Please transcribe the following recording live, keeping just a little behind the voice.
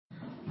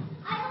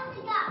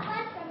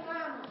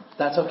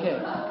That's okay.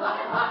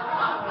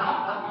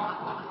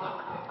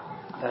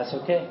 That's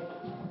okay.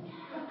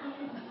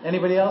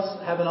 Anybody else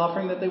have an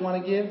offering that they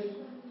want to give?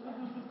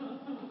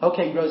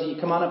 Okay, Rosie,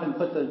 you come on up and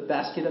put the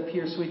basket up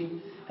here,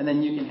 sweetie, and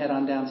then you can head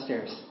on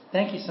downstairs.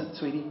 Thank you,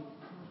 sweetie.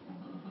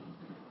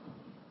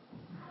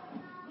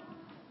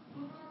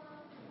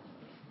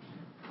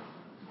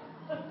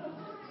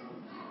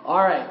 All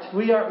right,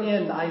 we are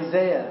in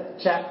Isaiah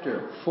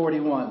chapter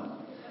 41.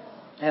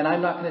 And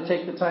I'm not going to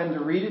take the time to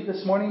read it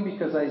this morning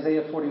because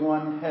Isaiah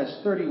 41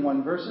 has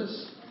 31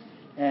 verses.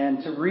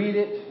 And to read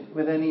it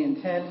with any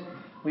intent,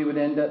 we would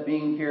end up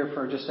being here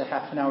for just a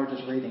half an hour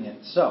just reading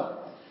it. So,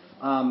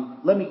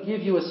 let me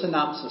give you a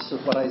synopsis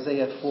of what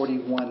Isaiah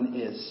 41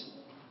 is.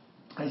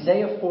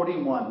 Isaiah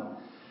 41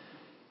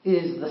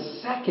 is the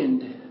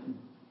second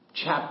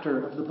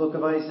chapter of the book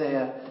of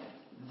Isaiah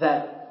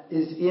that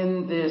is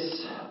in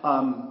this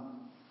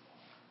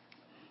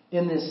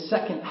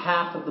second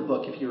half of the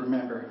book, if you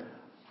remember.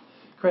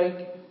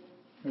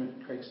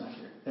 Craig's not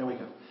here. There we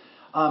go.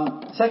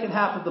 Second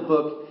half of the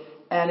book.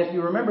 And if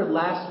you remember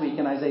last week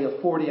in Isaiah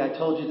 40, I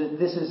told you that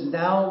this is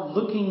now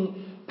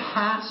looking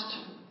past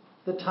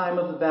the time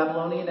of the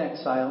Babylonian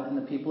exile and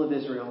the people of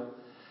Israel.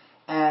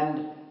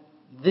 And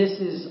this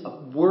is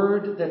a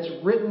word that's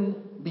written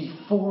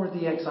before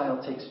the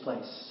exile takes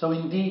place. So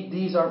indeed,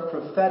 these are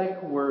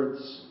prophetic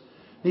words.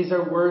 These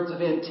are words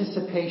of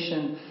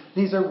anticipation.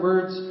 These are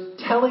words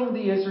telling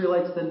the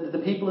Israelites,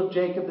 the people of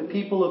Jacob, the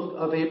people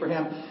of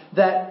Abraham,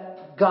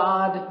 that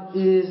God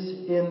is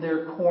in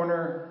their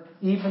corner,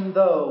 even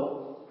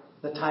though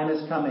the time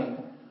is coming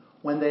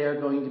when they are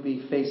going to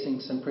be facing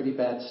some pretty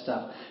bad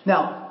stuff.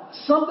 Now,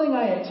 something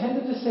I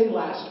intended to say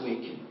last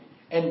week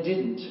and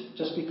didn't,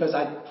 just because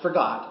I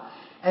forgot,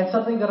 and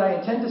something that I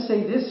intend to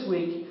say this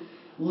week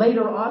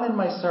later on in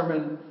my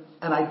sermon,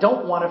 and I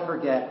don't want to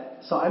forget.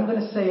 So I'm going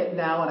to say it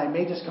now, and I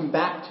may just come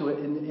back to it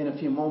in a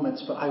few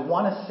moments, but I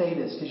want to say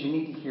this because you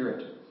need to hear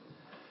it.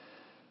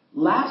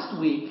 Last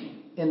week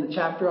in the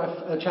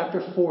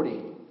chapter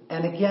 40,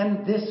 and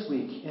again this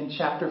week in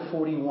chapter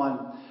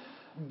 41,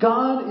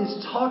 God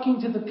is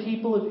talking to the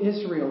people of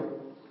Israel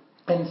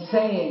and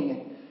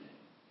saying,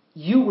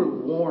 you were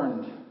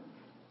warned.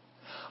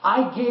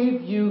 I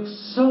gave you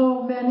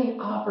so many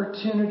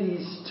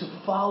opportunities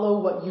to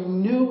follow what you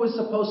knew was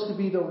supposed to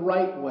be the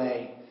right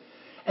way.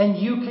 And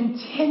you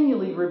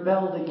continually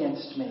rebelled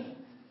against me.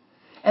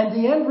 And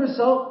the end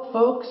result,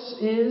 folks,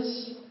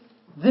 is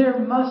there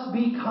must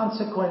be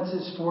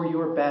consequences for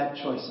your bad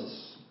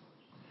choices.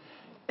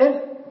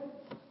 And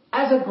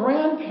as a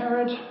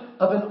grandparent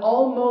of an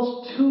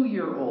almost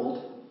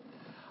 2-year-old,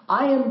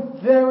 I am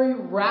very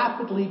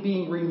rapidly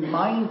being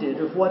reminded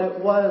of what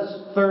it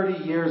was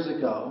 30 years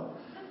ago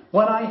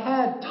when I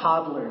had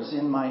toddlers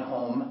in my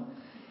home.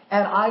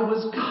 And I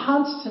was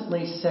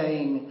constantly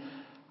saying,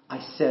 I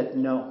said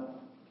no.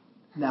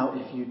 Now,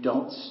 if you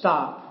don't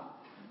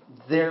stop,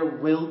 there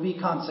will be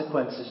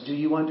consequences. Do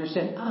you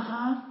understand?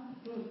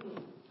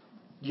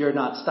 You're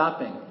not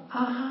stopping.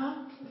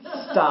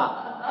 Stop.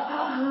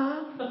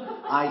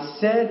 I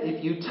said,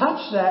 if you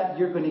touch that,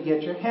 you're going to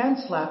get your hand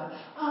slapped.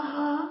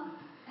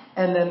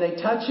 And then they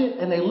touch it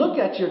and they look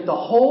at you the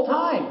whole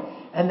time.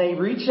 And they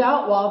reach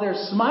out while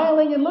they're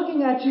smiling and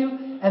looking at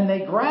you. And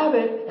they grab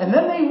it. And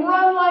then they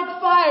run like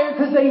fire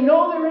because they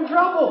know they're in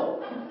trouble.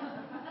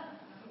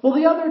 Well,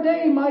 the other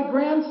day, my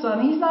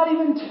grandson, he's not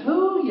even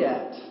 2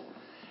 yet.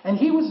 And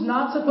he was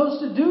not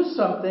supposed to do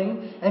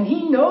something. And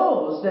he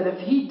knows that if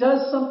he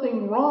does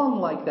something wrong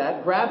like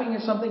that, grabbing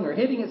at something or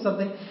hitting at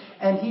something,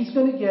 and he's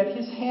going to get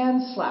his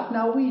hand slapped.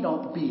 Now, we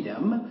don't beat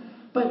him,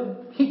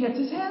 but he gets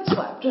his hand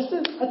slapped. Just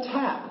a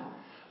tap.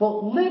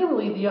 Well,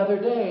 literally the other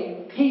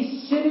day,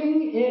 he's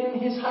sitting in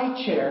his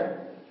high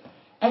chair,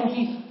 and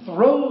he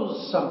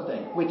throws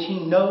something, which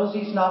he knows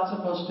he's not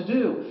supposed to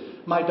do.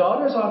 My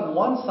daughter's on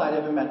one side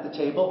of him at the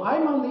table.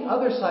 I'm on the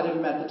other side of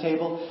him at the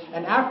table.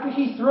 And after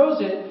he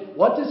throws it,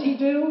 what does he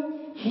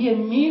do? He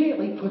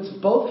immediately puts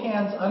both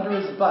hands under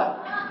his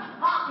butt.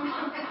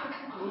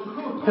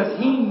 Because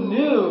he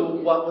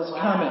knew what was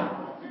coming.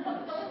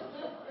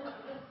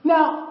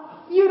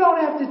 Now, you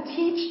don't have to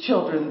teach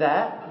children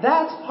that.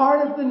 That's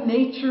part of the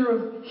nature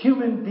of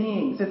human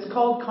beings. It's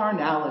called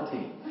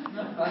carnality.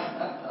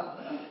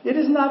 It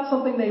is not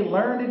something they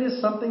learn. It is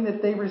something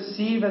that they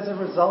receive as a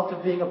result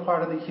of being a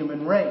part of the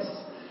human race.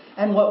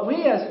 And what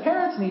we as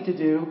parents need to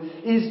do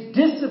is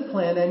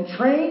discipline and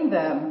train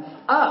them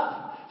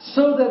up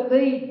so that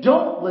they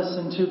don't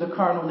listen to the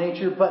carnal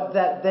nature, but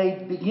that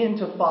they begin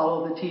to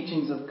follow the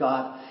teachings of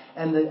God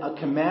and the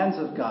commands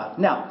of God.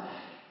 Now,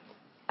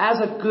 as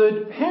a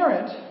good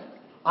parent,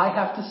 I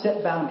have to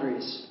set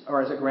boundaries.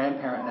 Or as a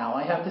grandparent now,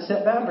 I have to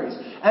set boundaries.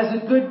 As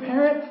a good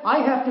parent, I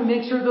have to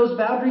make sure those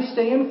boundaries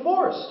stay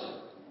enforced.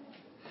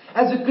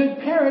 As a good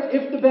parent,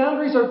 if the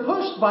boundaries are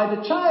pushed by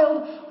the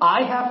child,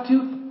 I have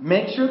to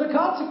make sure the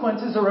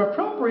consequences are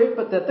appropriate,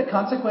 but that the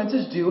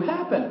consequences do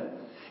happen.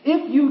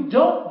 If you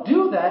don't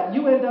do that,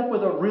 you end up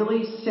with a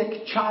really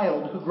sick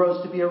child who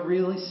grows to be a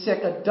really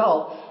sick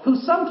adult who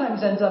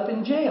sometimes ends up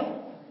in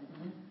jail.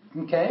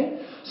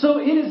 Okay? So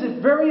it is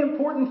a very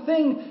important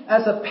thing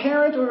as a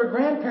parent or a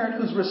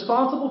grandparent who's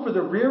responsible for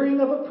the rearing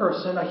of a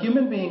person, a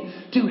human being,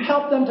 to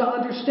help them to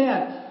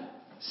understand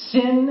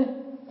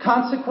sin,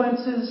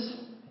 consequences,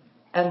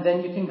 and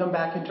then you can come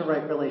back into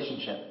right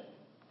relationship.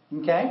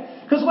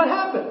 Okay? Because what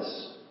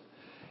happens?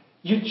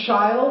 Your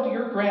child,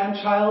 your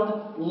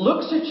grandchild,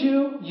 looks at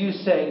you, you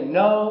say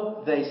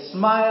no, they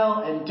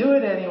smile and do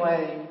it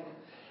anyway.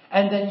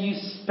 And then you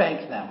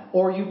spank them,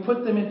 or you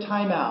put them in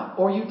timeout,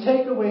 or you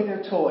take away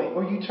their toy,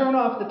 or you turn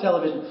off the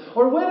television,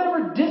 or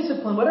whatever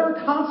discipline, whatever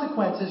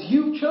consequences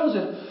you've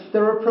chosen that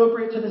are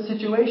appropriate to the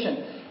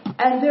situation.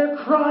 And they're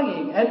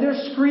crying, and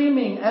they're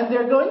screaming, and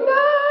they're going,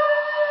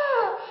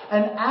 no!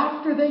 And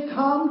after they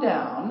calm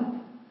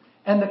down,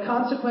 and the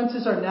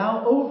consequences are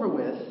now over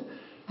with,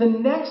 the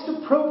next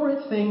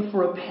appropriate thing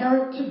for a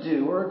parent to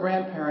do, or a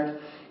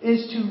grandparent,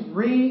 is to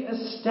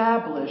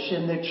reestablish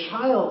in the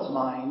child's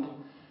mind,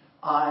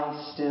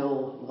 I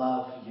still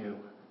love you.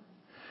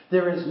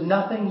 There is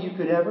nothing you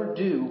could ever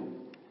do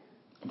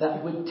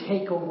that would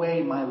take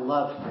away my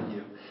love for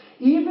you.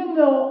 Even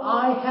though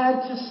I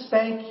had to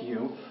spank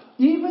you,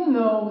 even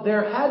though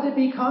there had to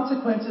be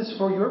consequences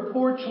for your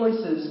poor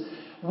choices,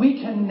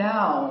 we can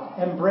now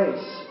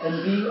embrace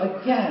and be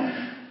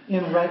again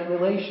in right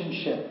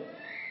relationship.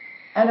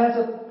 And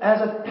as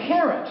a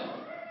parent,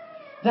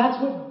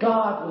 that's what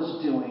God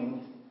was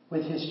doing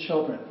with His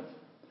children.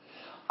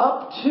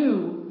 Up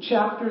to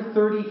chapter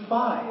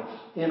 35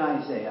 in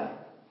Isaiah,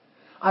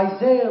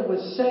 Isaiah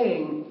was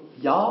saying,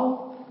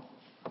 y'all,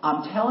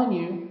 I'm telling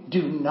you,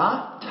 do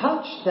not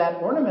touch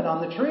that ornament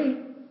on the tree.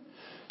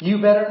 You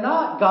better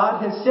not.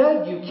 God has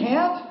said you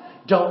can't.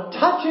 Don't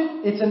touch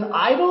it. It's an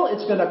idol.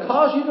 It's going to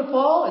cause you to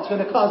fall. It's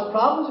going to cause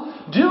problems.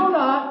 Do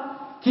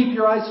not keep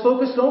your eyes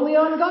focused only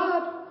on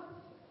God.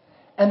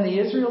 And the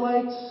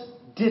Israelites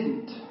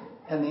didn't.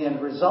 And the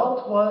end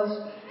result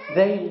was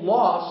they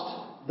lost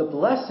the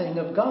blessing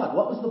of God.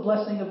 What was the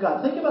blessing of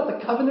God? Think about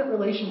the covenant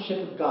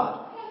relationship of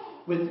God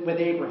with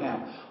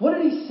Abraham. What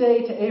did He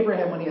say to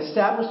Abraham when He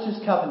established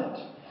His covenant?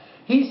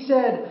 He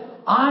said,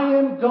 I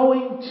am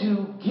going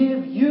to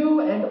give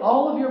you and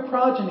all of your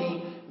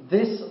progeny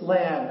this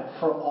land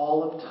for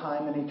all of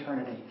time and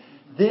eternity.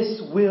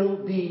 This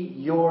will be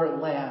your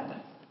land.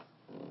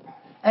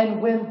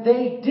 And when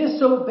they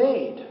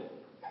disobeyed,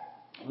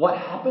 what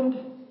happened?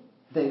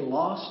 They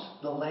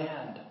lost the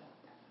land.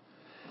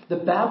 The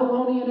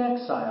Babylonian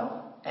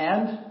exile,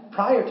 and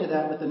prior to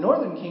that with the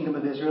northern kingdom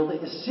of Israel, the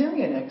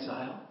Assyrian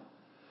exile,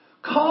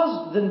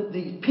 caused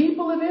the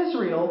people of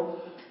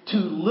Israel to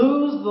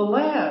lose the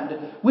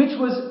land, which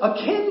was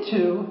akin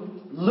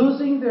to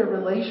losing their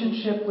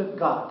relationship with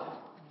God.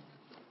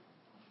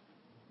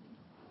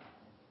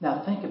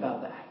 Now think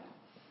about that.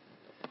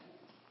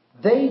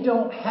 They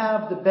don't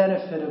have the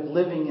benefit of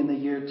living in the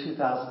year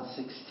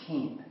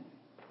 2016.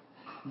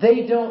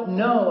 They don't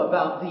know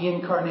about the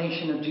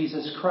incarnation of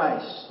Jesus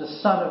Christ, the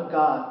Son of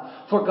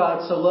God. For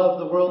God so loved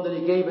the world that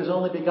He gave His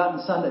only begotten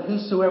Son, that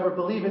whosoever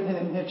believeth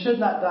in Him should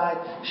not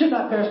die, should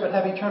not perish, but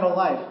have eternal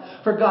life.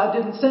 For God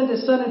didn't send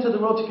His Son into the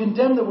world to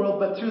condemn the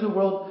world, but through the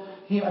world,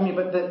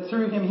 but that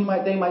through Him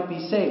they might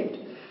be saved.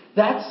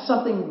 That's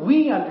something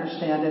we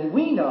understand and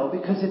we know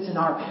because it's in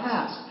our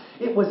past.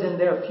 It was in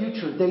their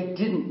future. They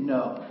didn't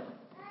know.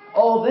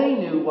 All they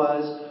knew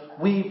was,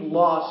 we've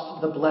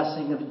lost the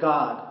blessing of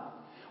God.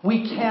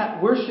 We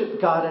can't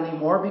worship God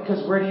anymore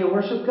because where do you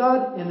worship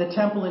God? In the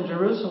temple in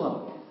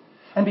Jerusalem.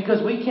 And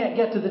because we can't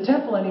get to the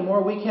temple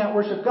anymore, we can't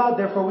worship God.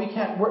 Therefore, we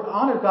can't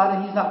honor God,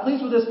 and He's not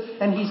pleased with us,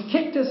 and He's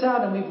kicked us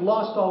out, and we've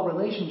lost all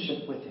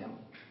relationship with Him.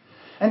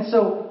 And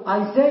so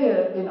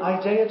Isaiah, in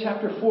Isaiah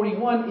chapter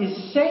 41,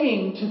 is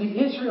saying to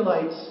the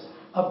Israelites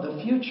of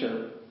the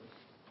future,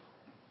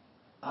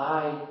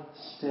 I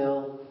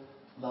still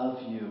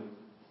love you.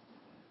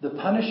 The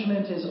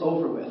punishment is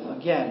over with.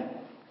 Again,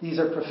 these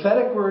are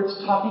prophetic words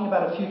talking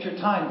about a future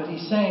time, but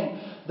He's saying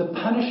the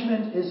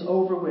punishment is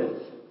over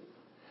with.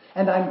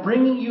 And I'm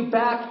bringing you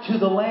back to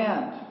the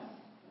land.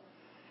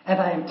 And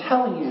I am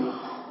telling you,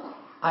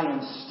 I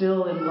am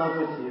still in love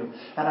with you.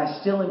 And I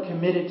still am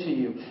committed to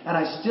you. And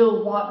I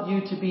still want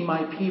you to be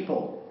my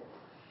people.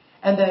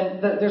 And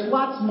then there's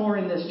lots more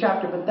in this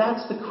chapter, but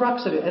that's the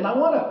crux of it. And I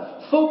want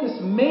to focus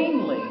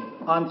mainly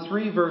on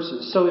 3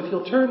 verses. So if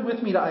you'll turn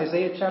with me to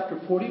Isaiah chapter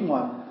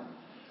 41,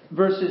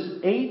 verses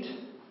 8,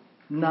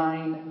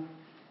 9,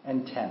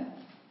 and 10.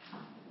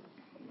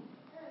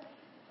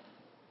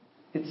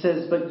 It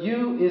says, But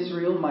you,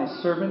 Israel, my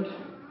servant,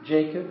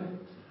 Jacob,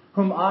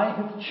 whom I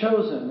have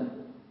chosen,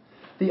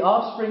 the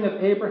offspring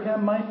of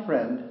Abraham, my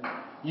friend,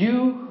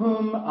 you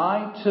whom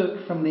I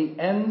took from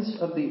the ends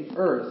of the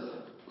earth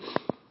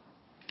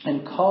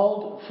and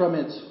called from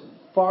its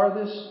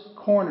farthest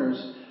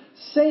corners,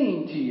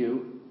 saying to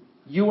you,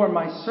 you are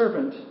my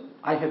servant,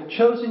 I have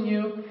chosen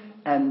you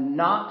and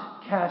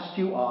not cast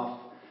you off.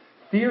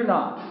 Fear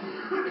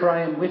not, for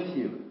I am with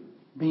you.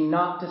 Be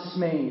not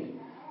dismayed,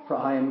 for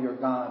I am your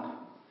God.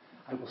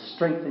 I will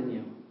strengthen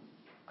you.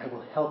 I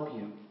will help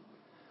you.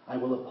 I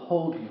will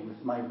uphold you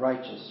with my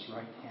righteous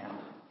right hand.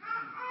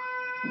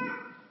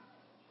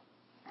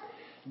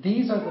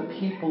 These are the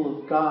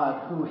people of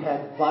God who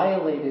had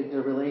violated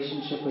their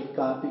relationship with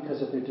God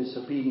because of their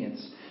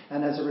disobedience.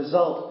 And as a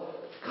result,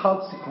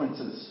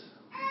 consequences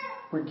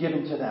were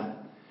given to them,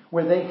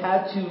 where they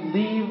had to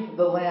leave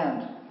the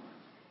land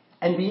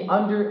and be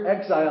under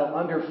exile,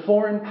 under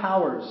foreign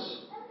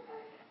powers.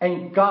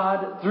 And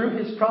God, through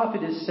his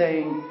prophet, is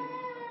saying,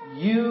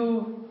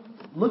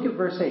 look at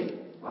verse 8.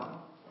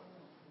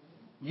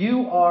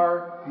 You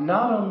are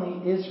not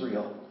only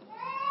Israel,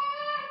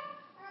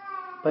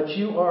 but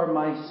you are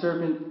my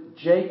servant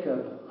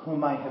Jacob,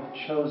 whom I have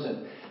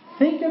chosen.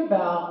 Think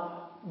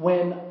about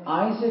when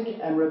Isaac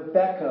and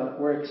Rebekah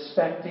were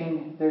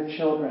expecting their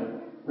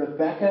children.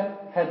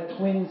 Rebekah had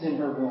twins in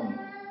her womb,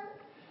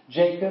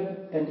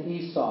 Jacob and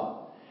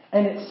Esau.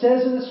 And it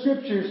says in the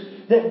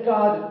scriptures that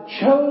God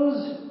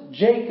chose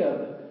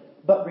Jacob,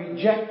 but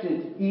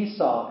rejected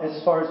Esau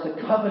as far as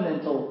the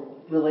covenantal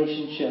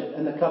relationship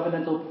and the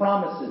covenantal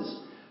promises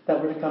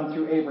that were to come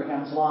through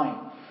Abraham's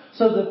line.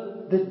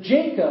 So the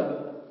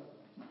Jacob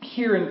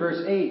here in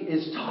verse 8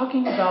 is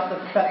talking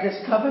about this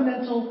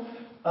covenantal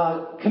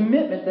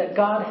commitment that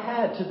God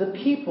had to the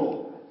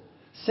people,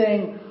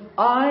 saying,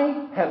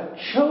 I have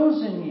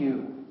chosen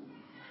you.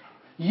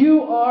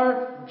 You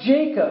are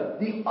Jacob,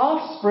 the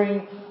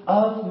offspring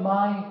of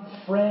my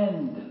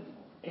friend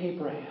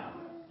Abraham.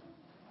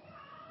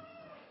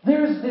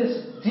 There's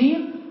this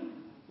deep,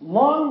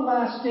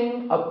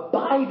 long-lasting,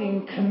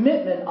 abiding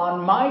commitment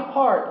on my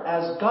part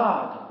as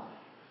God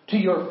to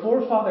your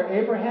forefather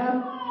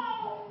Abraham,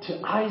 to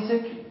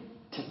Isaac,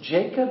 to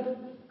Jacob,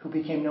 who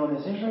became known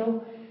as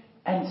Israel,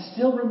 and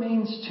still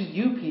remains to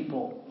you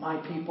people,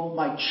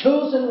 my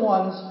chosen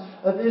ones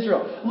of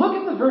Israel. Look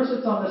at the verse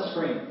that's on the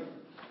screen.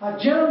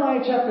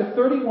 Jeremiah chapter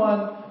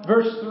 31,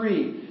 verse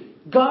 3.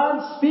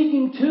 God,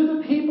 speaking to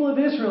the people of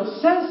Israel,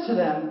 says to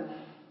them,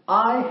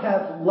 I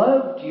have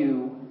loved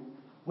you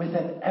with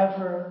an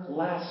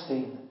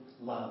everlasting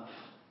love.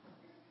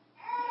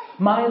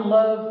 My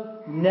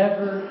love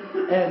never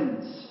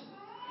ends.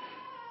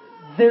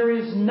 There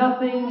is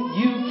nothing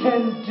you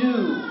can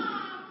do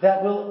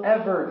that will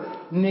ever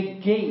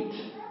negate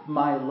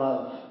my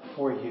love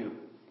for you.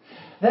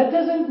 That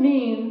doesn't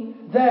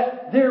mean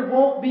that there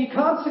won't be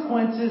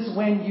consequences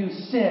when you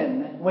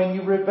sin, when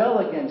you rebel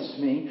against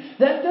me.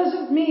 That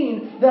doesn't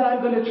mean that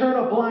I'm going to turn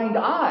a blind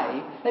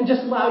eye and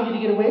just allow you to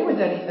get away with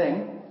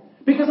anything,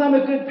 because I'm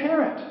a good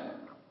parent.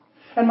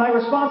 And my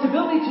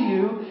responsibility to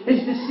you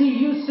is to see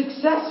you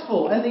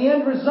successful. And the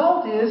end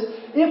result is,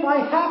 if I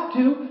have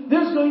to,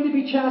 there's going to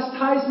be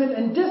chastisement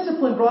and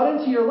discipline brought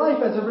into your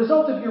life as a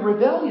result of your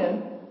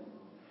rebellion.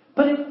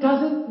 But it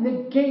doesn't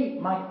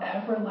negate my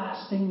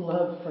everlasting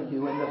love for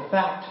you and the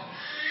fact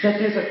that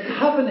there's a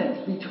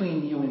covenant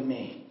between you and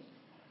me.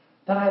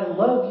 That I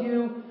love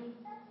you,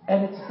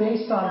 and it's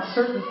based on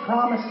certain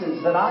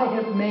promises that I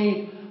have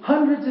made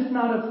hundreds, if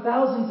not of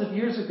thousands of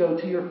years ago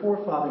to your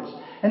forefathers.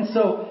 And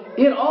so,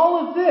 in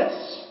all of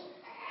this,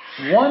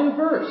 one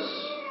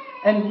verse,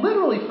 and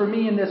literally for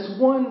me in this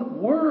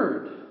one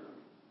word,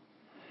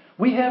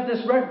 we have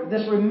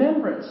this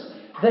remembrance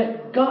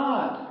that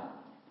God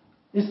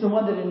is the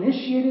one that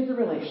initiated the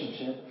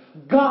relationship.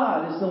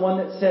 God is the one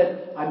that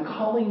said, I'm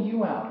calling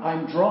you out.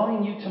 I'm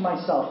drawing you to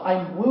myself.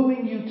 I'm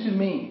wooing you to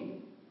me.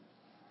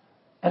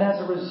 And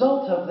as a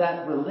result of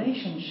that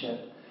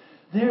relationship,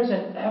 there's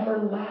an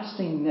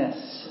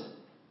everlastingness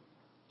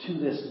to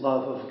this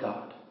love of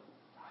God.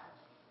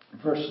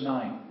 Verse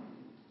 9.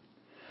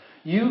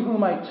 You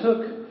whom I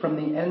took from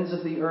the ends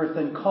of the earth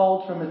and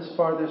called from its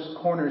farthest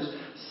corners,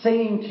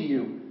 saying to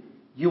you,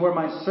 you are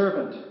my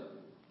servant.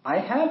 I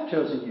have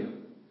chosen you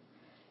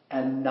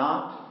and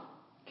not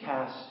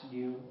cast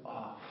you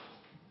off.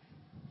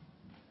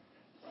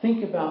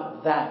 Think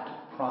about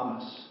that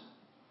promise.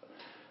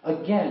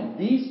 Again,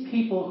 these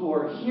people who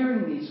are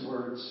hearing these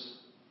words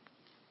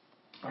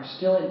are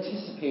still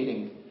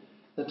anticipating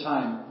the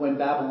time when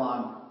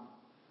Babylon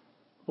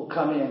will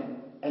come in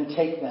and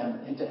take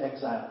them into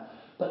exile.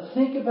 But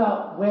think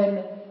about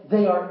when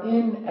they are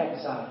in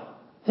exile.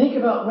 Think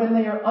about when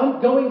they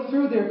are going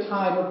through their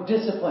time of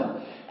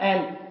discipline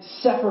and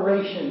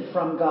separation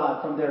from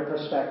God, from their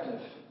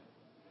perspective.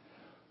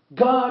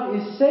 God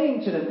is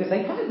saying to them, because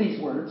they had these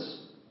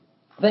words,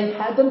 they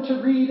had them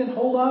to read and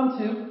hold on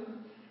to,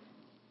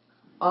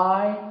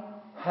 I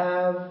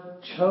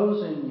have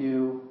chosen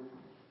you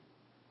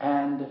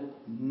and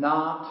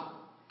not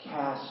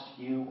cast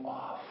you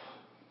off.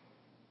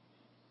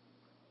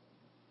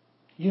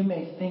 You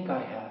may think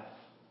I have.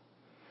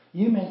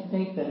 You may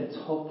think that it's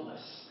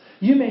hopeless.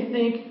 You may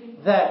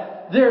think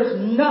that there's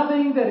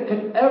nothing that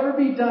could ever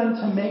be done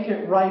to make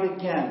it right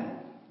again.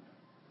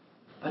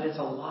 But it's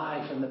a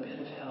lie from the pit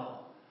of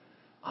hell.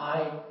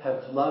 I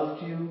have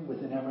loved you with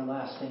an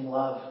everlasting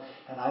love,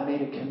 and I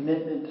made a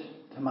commitment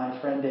to my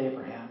friend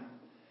Abraham,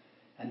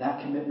 and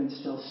that commitment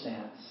still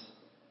stands.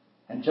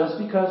 And just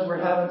because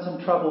we're having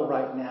some trouble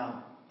right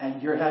now,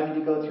 and you're having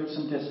to go through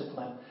some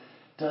discipline,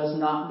 does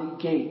not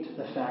negate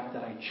the fact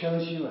that I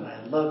chose you and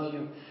I love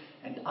you,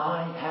 and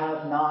I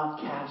have not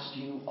cast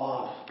you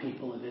off,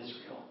 people of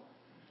Israel.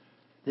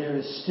 There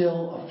is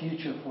still a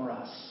future for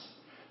us.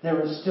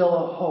 there is still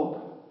a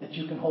hope that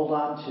you can hold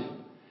on to.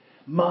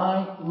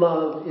 My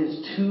love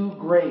is too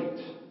great,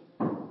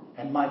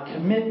 and my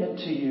commitment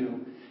to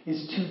you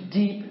is too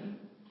deep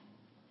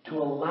to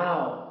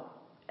allow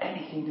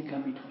anything to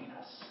come between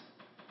us.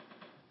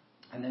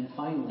 And then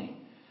finally,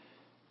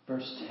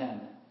 verse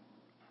 10.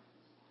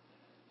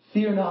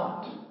 Fear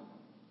not,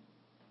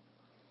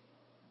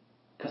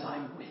 because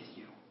I'm with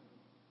you.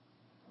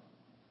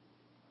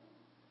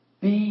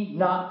 Be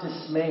not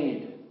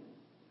dismayed,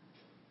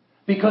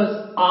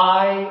 because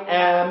I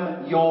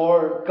am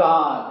your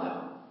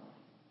God.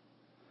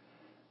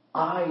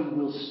 I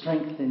will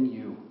strengthen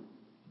you.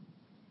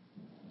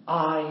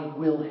 I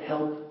will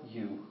help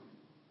you.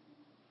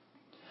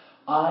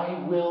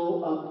 I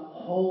will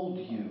uphold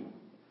you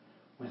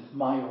with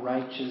my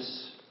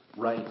righteous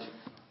right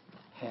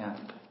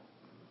hand.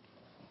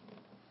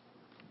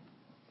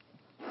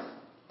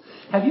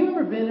 Have you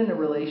ever been in a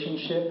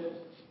relationship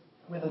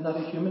with another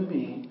human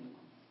being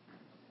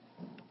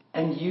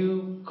and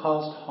you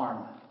caused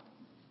harm?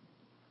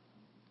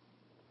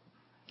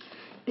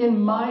 In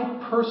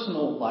my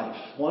personal life,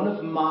 one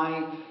of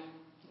my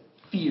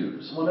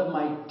fears, one of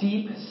my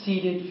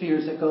deep-seated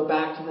fears that go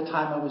back to the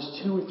time I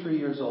was 2 or 3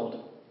 years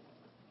old,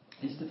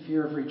 is the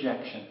fear of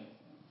rejection.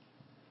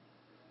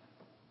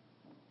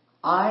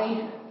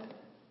 I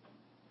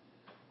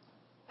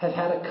had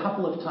had a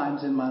couple of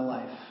times in my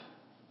life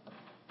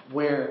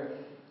where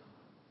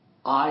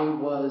I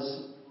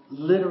was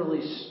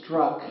literally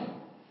struck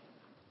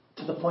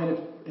to the point of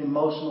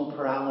emotional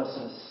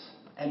paralysis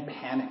and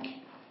panic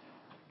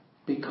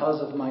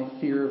because of my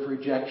fear of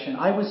rejection.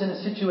 I was in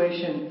a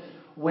situation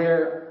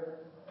where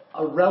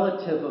a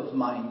relative of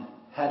mine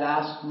had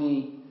asked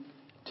me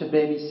to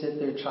babysit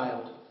their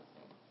child.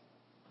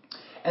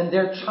 And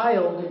their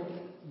child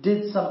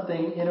did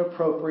something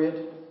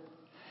inappropriate,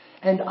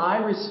 and I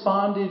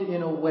responded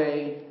in a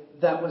way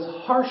that was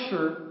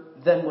harsher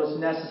than was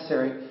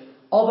necessary.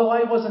 Although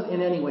I wasn't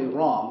in any way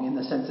wrong, in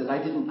the sense that I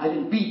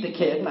didn't beat the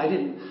kid and I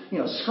didn't,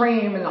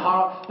 scream and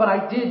holler, but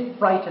I did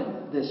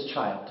frighten this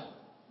child.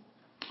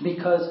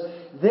 Because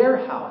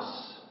their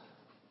house,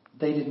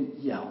 they didn't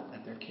yell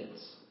at their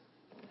kids.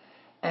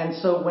 And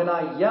so when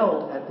I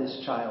yelled at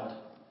this child,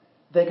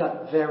 they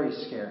got very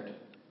scared.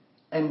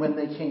 And when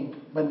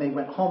they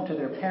went home to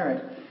their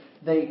parent,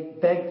 they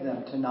begged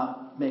them to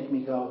not make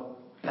me go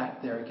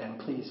back there again.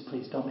 Please,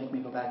 please don't make me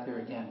go back there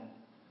again.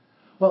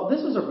 Well,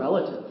 this was a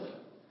relative.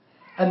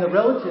 And the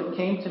relative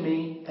came to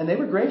me, and they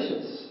were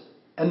gracious.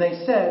 And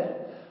they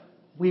said,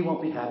 we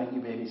won't be having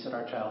you babysit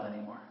our child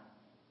anymore.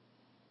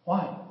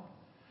 Why?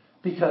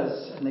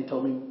 Because, and they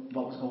told me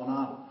what was going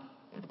on.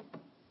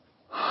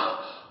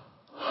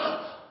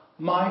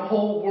 My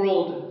whole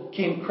world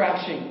came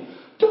crashing.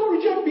 Don't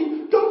reject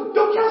me. Don't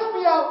cast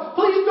me out.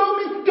 Please don't.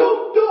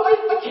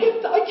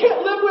 I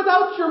can't live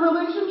without your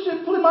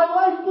relationship in my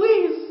life,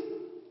 please.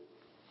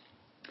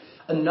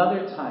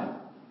 Another time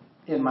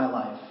in my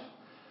life,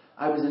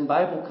 I was in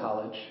Bible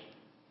college.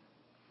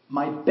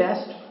 My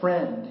best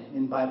friend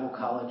in Bible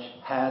college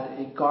had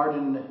a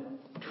garden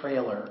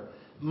trailer.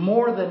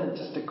 More than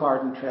just a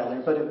garden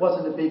trailer, but it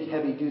wasn't a big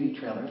heavy-duty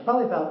trailer. It was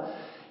probably about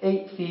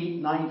 8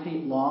 feet, 9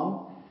 feet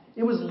long.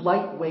 It was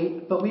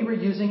lightweight, but we were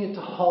using it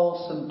to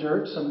haul some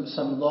dirt,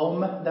 some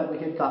loam that we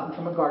had gotten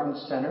from a garden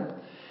center.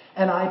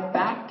 And I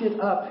backed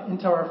it up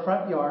into our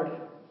front yard,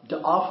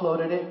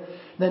 offloaded it,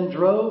 then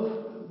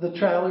drove the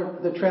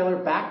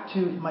trailer back to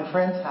my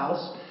friend's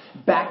house,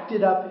 backed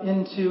it up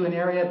into an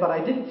area, but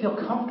I didn't feel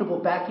comfortable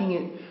backing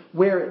it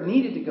where it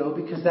needed to go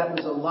because that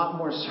was a lot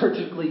more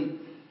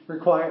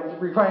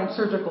requiring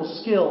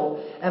surgical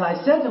skill. And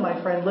I said to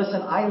my friend,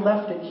 listen, I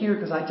left it here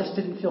because I just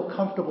didn't feel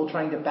comfortable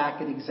trying to back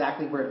it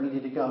exactly where it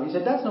needed to go. He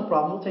said, that's no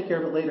problem. We'll take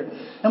care of it later.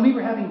 And we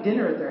were having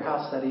dinner at their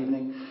house that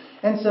evening.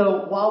 And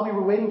so while we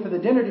were waiting for the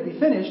dinner to be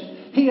finished,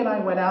 he and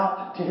I went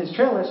out to his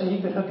trailer so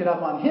he could hook it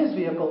up on his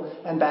vehicle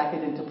and back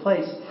it into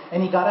place.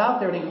 And he got out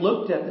there and he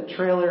looked at the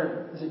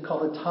trailer, is it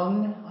called a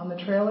tongue on the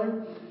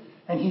trailer?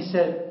 And he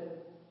said,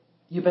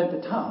 you bent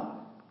the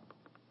tongue.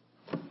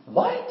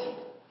 What?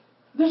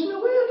 There's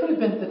no way I could have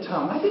bent the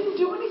tongue. I didn't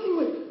do anything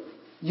with it.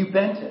 You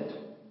bent it.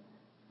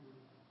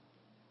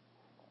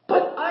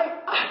 But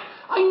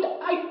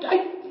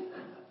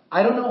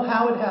I don't know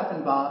how it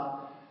happened,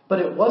 Bob, but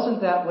it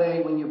wasn't that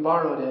way when you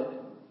borrowed it,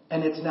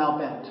 and it's now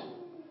bent.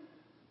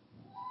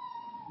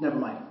 Never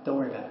mind. Don't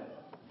worry about it.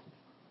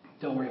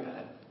 Don't worry about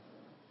it.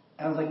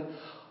 And I was like,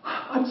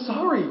 I'm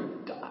sorry.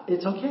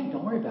 It's okay.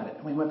 Don't worry about it.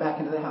 And we went back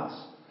into the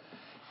house.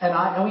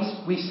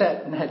 And we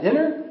sat and had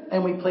dinner,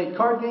 and we played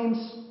card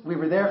games. We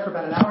were there for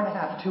about an hour and a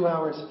half, 2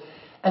 hours.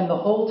 And the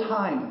whole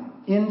time,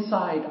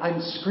 inside,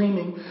 I'm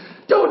screaming,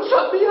 don't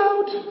shut me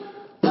out!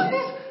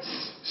 Please,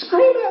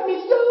 scream at me,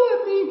 yell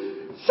at me,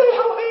 say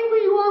how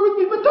angry you are with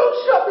me, but don't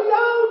shut me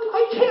out!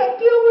 I can't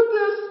deal with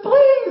this,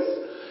 please!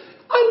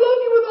 I love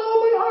you with all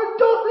my heart,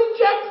 don't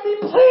reject me,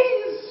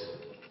 please!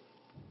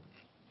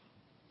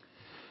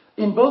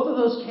 In both of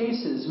those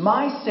cases,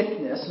 my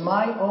sickness,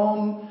 my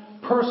own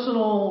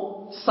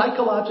personal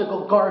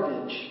psychological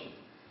garbage,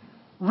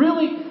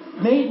 really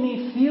made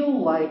me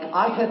feel like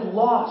I had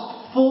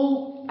lost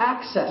full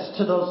access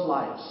to those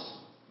lives.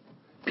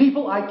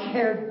 People I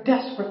cared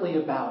desperately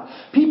about.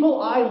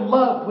 People I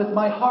loved with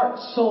my heart,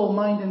 soul,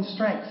 mind, and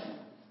strength.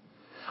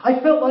 I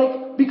felt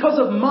like because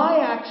of my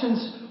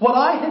actions, what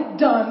I had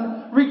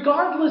done,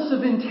 regardless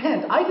of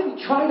intent, I didn't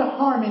try to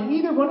harm in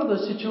either one of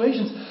those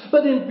situations,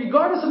 but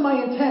regardless of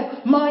my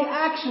intent, my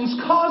actions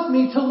caused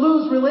me to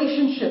lose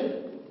relationship.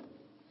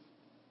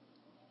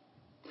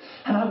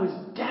 And I was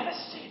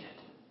devastated.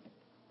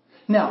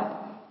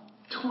 Now,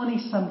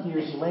 20-some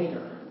years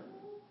later,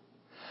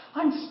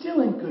 I'm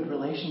still in good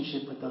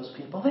relationship with those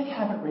people. They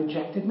haven't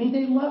rejected me.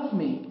 They love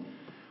me.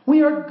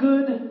 We are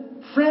good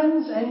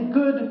friends and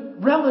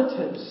good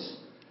relatives.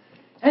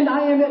 And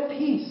I am at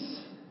peace.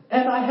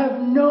 And I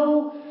have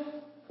no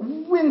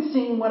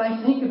wincing when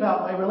I think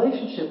about my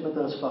relationship with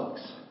those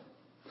folks.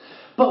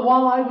 But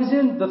while I was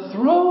in the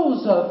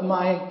throes of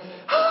my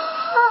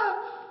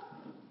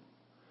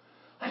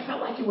I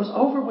felt like it was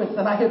over with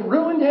and I had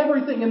ruined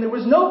everything and there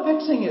was no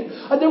fixing it.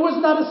 There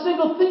was not a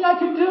single thing I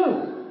could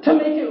do to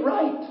make it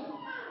right.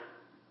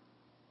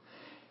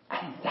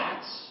 And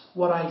that's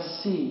what I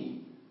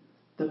see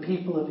the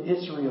people of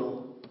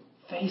Israel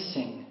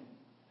facing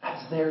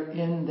as they're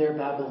in their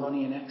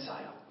Babylonian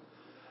exile.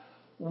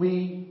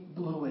 We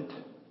blew it.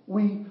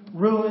 We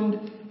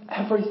ruined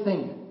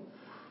everything.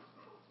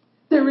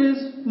 There is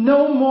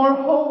no more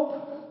hope.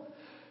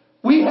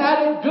 We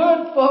had it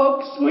good,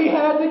 folks. We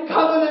had the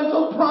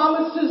covenantal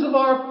promises of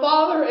our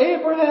father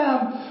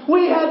Abraham.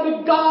 We had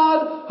the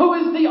God who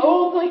is the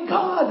only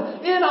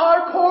God in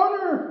our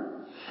corner.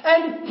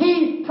 And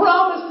He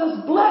promised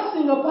us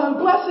blessing upon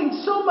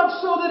blessing, so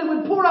much so that it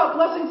would pour out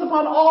blessings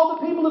upon all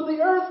the people of the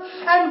earth.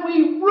 And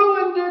we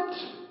ruined it.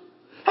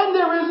 And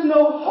there is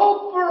no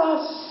hope for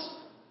us.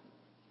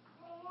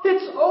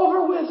 It's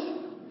over with.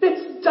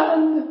 It's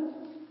done.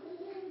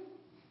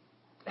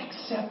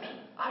 Except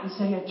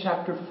Isaiah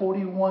chapter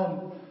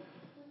 41,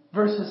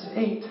 verses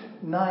 8,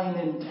 9,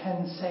 and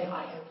 10 say,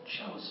 I have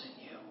chosen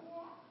you.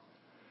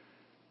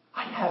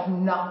 I have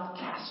not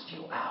cast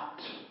you out.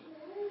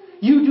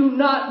 You do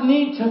not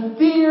need to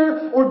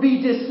fear or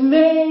be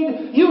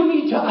dismayed. You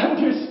need to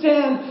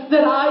understand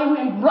that I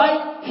am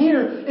right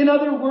here. In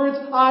other words,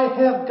 I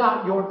have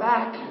got your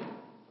back.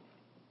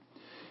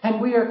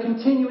 And we are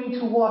continuing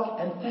to walk,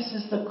 and this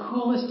is the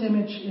coolest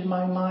image in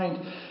my mind.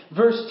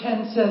 Verse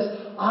 10 says,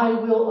 I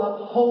will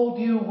uphold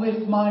you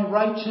with my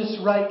righteous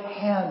right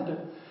hand.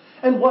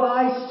 And what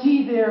I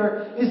see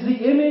there is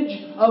the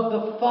image of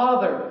the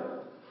father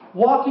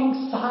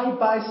walking side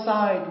by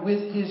side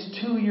with his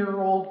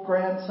 2-year-old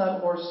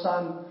grandson or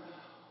son,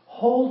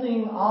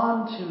 holding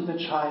on to the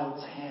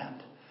child's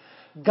hand,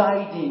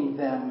 guiding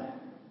them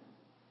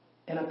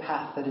in a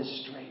path that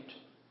is straight.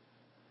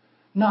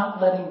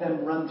 Not letting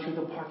them run through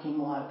the parking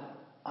lot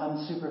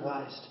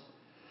unsupervised.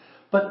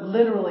 But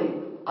literally,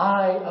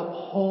 I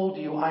uphold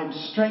you. I'm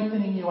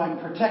strengthening you. I'm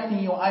protecting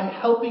you. I'm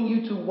helping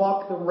you to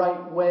walk the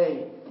right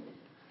way.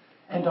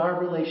 And our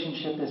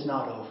relationship is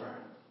not over.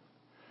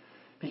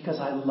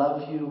 Because I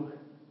love you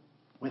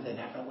with an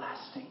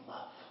everlasting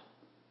love.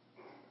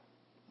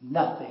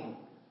 Nothing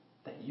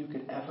that you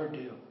could ever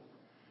do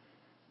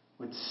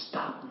would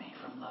stop me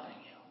from loving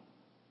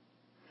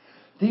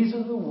you. These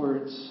are the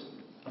words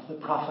of the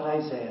prophet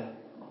Isaiah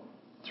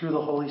through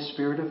the Holy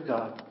Spirit of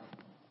God.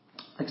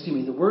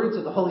 The words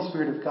of the Holy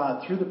Spirit of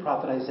God through the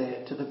prophet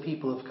Isaiah to the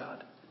people of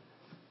God.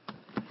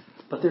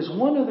 But there's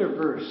one other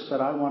verse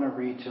that I want to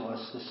read to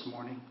us this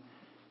morning.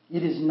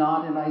 It is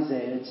not in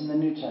Isaiah, it's in the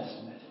New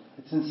Testament.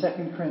 It's in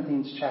 2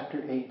 Corinthians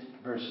chapter 8,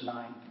 verse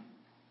 9.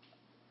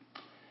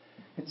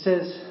 It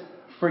says,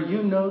 For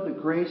you know the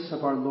grace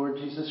of our Lord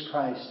Jesus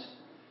Christ,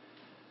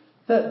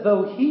 that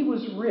though He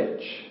was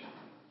rich,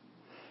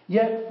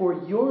 yet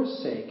for your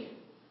sake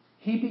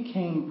He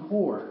became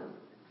poor,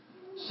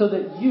 so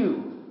that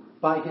you,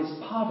 by His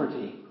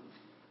poverty,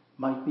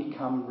 might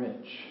become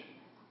rich.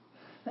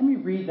 Let me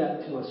read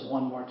that to us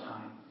one more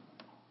time.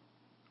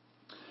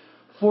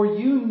 For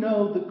you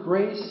know the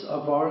grace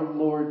of our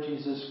Lord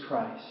Jesus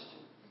Christ,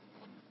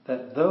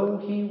 that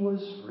though He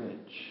was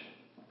rich,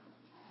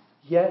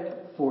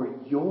 yet for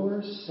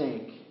your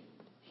sake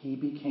He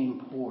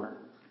became poor,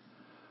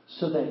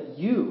 so that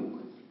you,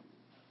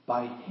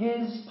 by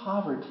His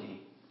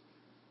poverty,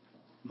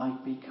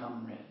 might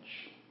become rich.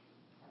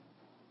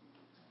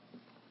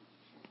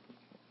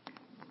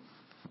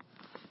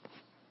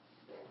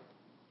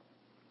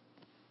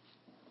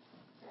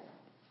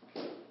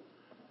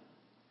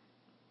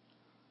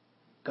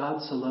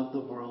 God so loved the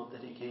world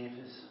that He gave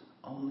His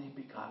only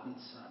begotten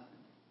Son,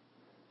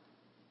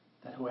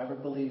 that whoever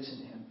believes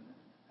in Him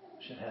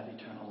should have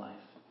eternal life.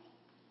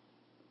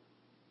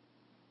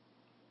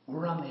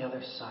 We're on the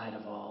other side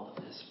of all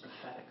of this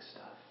prophetic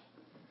stuff.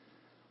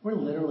 We're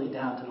literally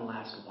down to the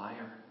last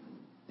wire.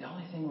 The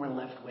only thing we're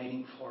left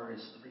waiting for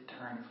is the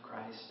return of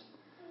Christ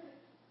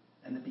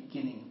and the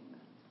beginning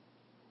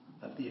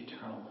of the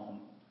eternal home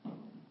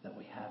that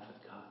we have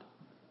with God.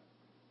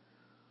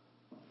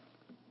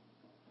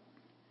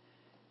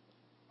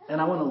 And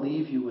I want to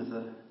leave you with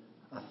a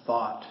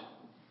thought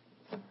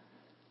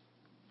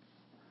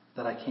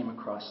that I came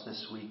across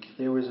this week.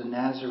 There was a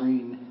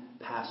Nazarene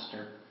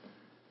pastor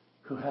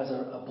who has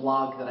a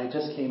blog that I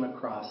just came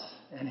across,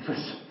 and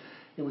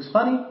it was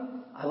funny.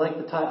 I like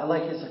the title. I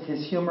like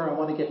his humor. I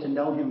want to get to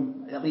know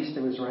him, at least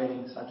through his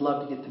writings. I'd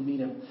love to get to meet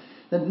him.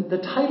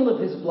 The title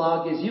of his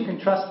blog is "You Can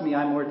Trust Me,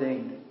 I'm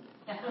Ordained."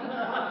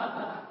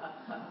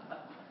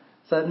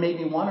 So that made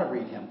me want to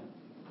read him.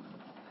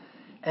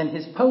 And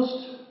his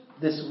post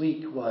this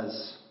week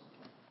was,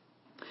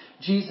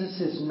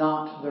 "Jesus is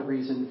not the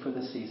reason for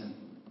the season."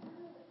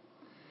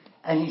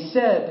 And he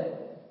said,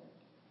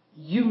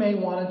 you may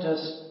want to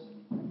just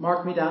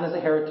mark me down as a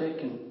heretic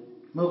and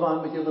move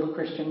on with your little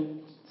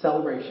Christian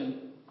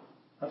celebration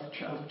of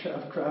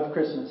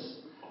Christmas.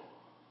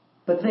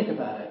 But think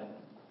about it.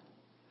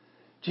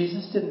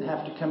 Jesus didn't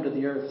have to come to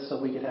the earth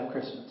so we could have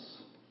Christmas.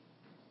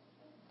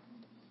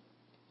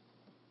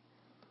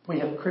 We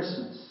have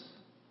Christmas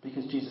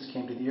because Jesus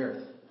came to the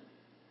earth.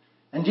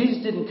 And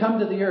Jesus didn't come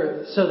to the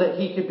earth so that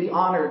he could be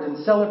honored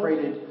and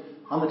celebrated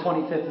on the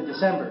 25th of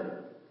December.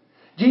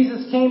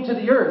 Jesus came to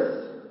the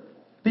earth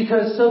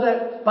because so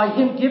that by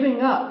him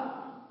giving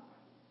up,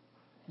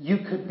 you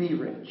could be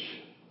rich.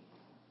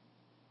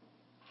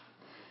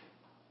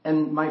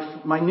 And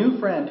my new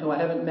friend, who I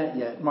haven't met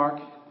yet,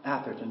 Mark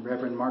Atherton,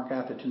 Reverend Mark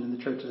Atherton in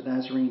the Church of the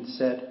Nazarene,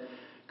 said,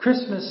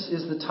 Christmas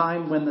is the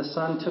time when the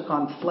Son took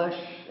on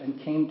flesh and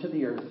came to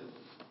the earth.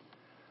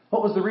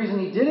 What was the reason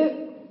he did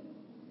it?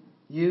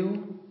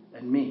 You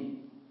and me.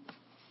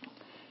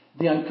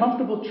 The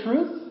uncomfortable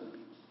truth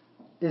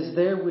is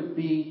there would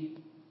be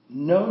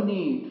no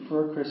need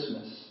for a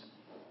Christmas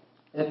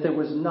if there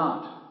was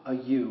not a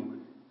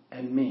you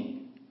and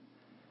me.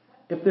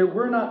 If there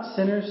were not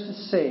sinners to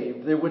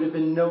save, there would have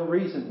been no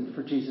reason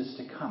for Jesus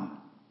to come.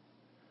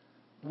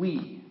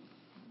 We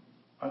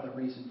are the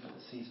reason for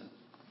the season.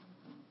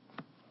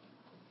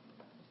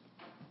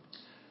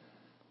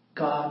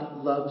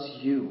 God loves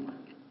you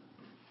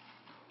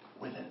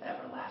with an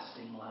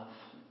everlasting love.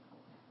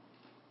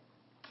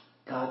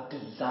 God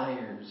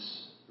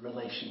desires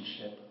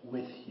relationship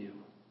with you.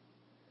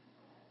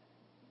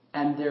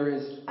 And there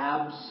is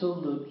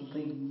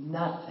absolutely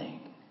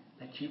nothing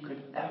that you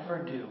could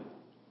ever do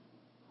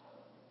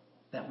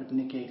that would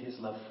negate his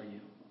love for you.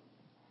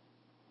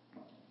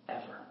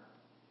 Ever.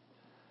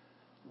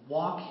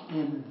 Walk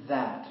in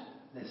that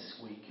this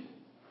week.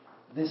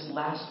 This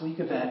last week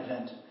of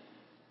Advent.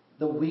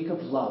 The week of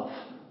love.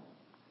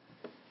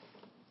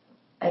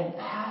 And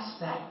pass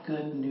that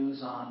good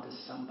news on to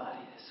somebody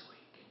this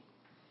week.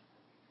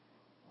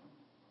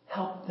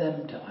 Help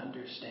them to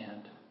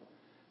understand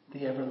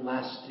the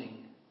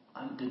everlasting,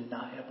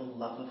 undeniable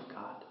love of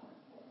God.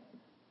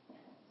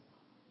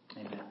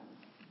 Amen.